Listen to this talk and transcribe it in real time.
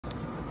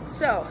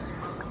So,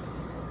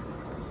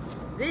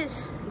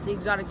 this is the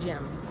exotic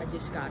gem. I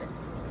just got it.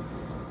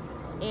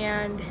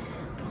 And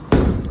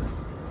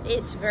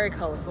it's very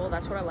colorful.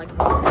 That's what I like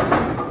about it.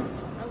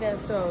 I'm gonna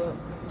throw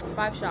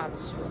 5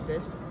 shots with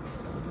this,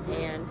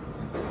 and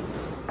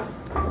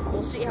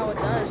we'll see how it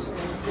does.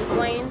 This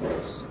lane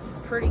is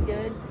pretty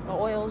good. The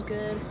oil is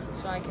good,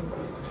 so I can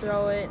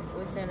throw it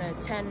within a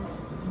 10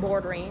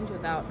 board range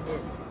without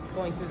it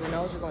going through the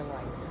nose or going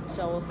light.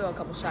 So we'll throw a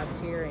couple shots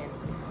here, and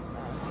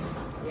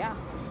yeah,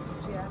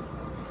 see that.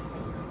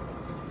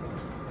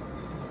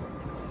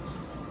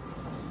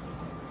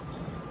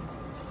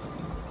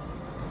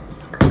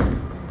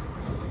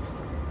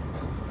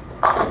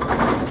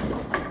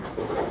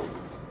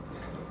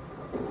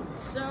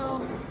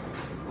 So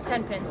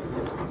 10 pin,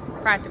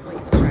 practically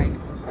a strike.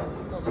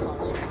 Those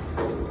calls.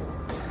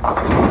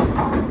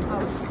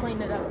 I'll just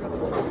clean it up real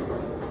quick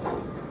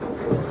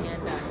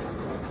and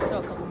throw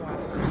a couple more.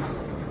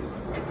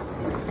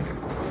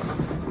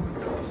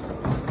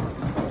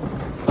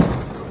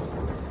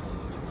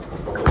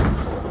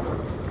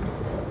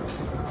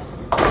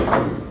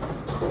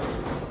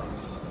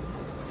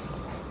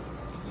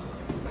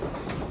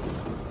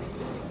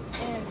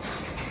 And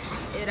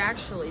it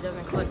actually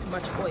doesn't collect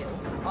much oil.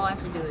 All I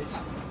have to do is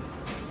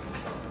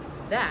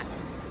that,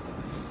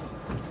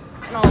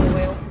 and all the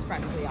oil is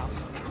practically off.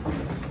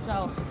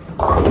 So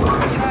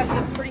it has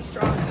a pretty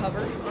strong cover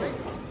on it.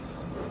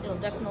 It'll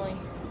definitely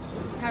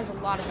has a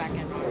lot of back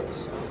end on it.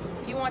 So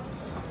if you want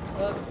to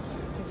hook,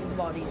 this is the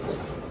ball to use.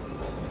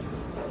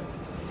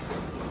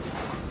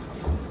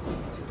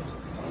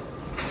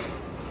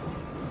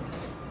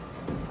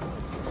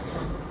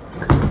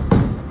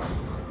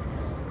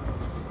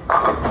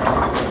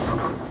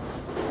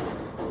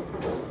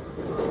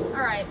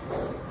 Alright,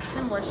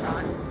 similar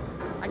shot.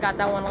 I got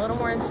that one a little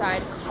more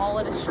inside. Call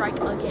it a strike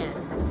again.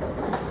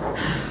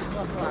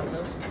 Love a lot of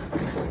those.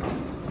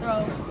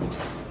 Throw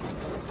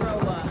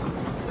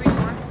 3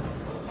 more.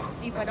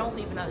 See if I don't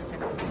leave another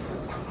 10.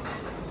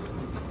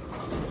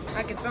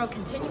 I can throw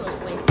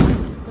continuously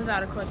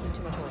without it collecting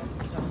too much oil.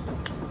 So,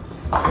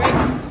 great,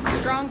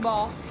 strong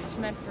ball. It's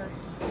meant for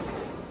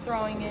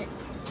throwing it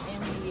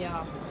in the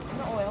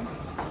oil.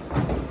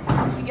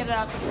 If you get it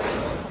out the frame,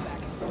 it'll come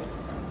back.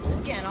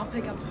 Again, I'll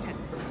pick up the 10.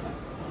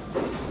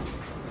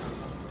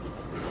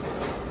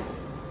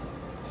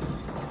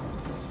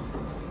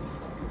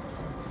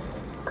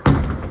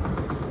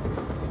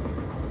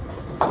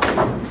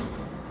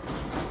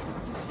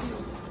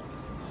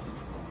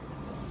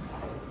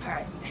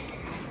 Alright.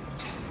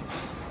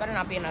 Better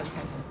not be another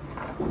 10.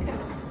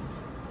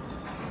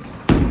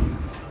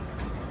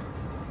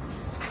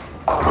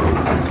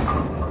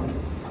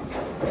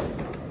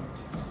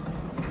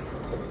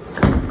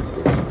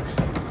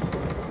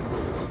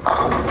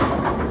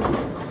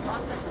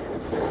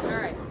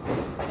 Alright,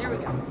 there we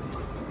go.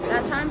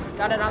 That time,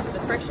 got it onto the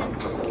friction,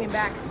 came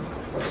back.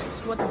 This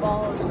is what the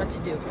ball is meant to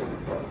do.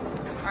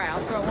 Alright,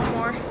 I'll throw one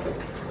more,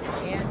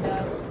 and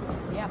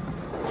yeah.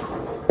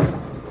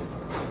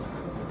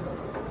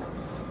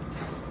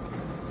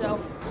 So,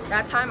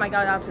 that time I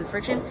got it out to the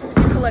friction,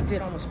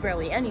 collected almost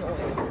barely any oil.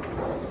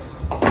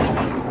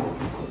 Easy.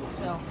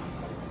 So,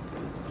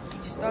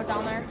 just throw it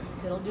down there,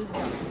 it'll do the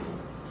job.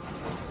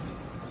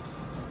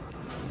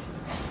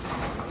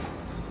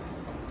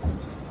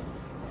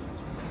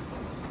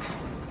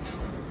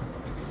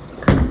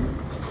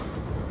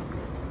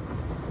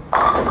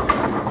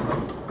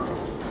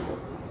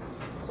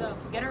 So if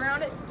you get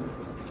around it,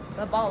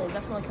 the ball will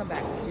definitely come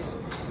back. Just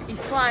if you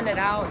flying it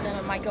out, then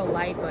it might go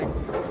light, but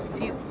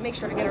if you make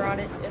sure to get around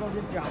it, it'll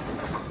do the job.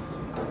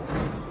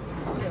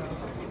 So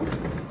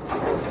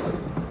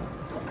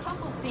a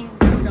couple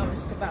things I've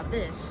noticed about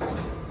this.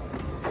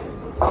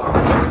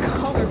 It's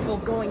colorful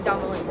going down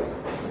the lane.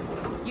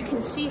 You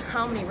can see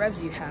how many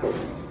revs you have.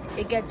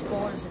 It gets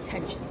bowlers'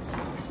 attentions.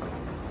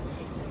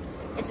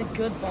 It's a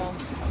good ball.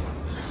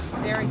 It's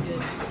very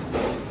good.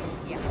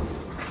 Yeah.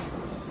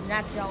 And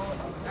that's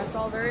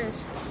all there is.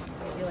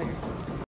 See you later.